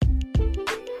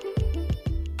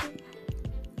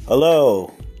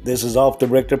Hello, this is Off the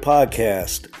Richter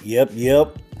Podcast.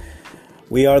 Yep.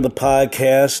 We are the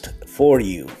podcast for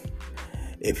you.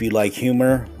 If you like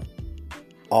humor,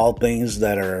 all things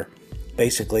that are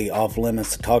basically off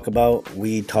limits to talk about,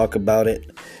 we talk about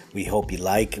it. We hope you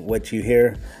like what you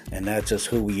hear, and that's just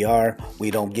who we are.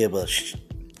 We don't give a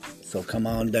So come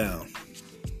on down.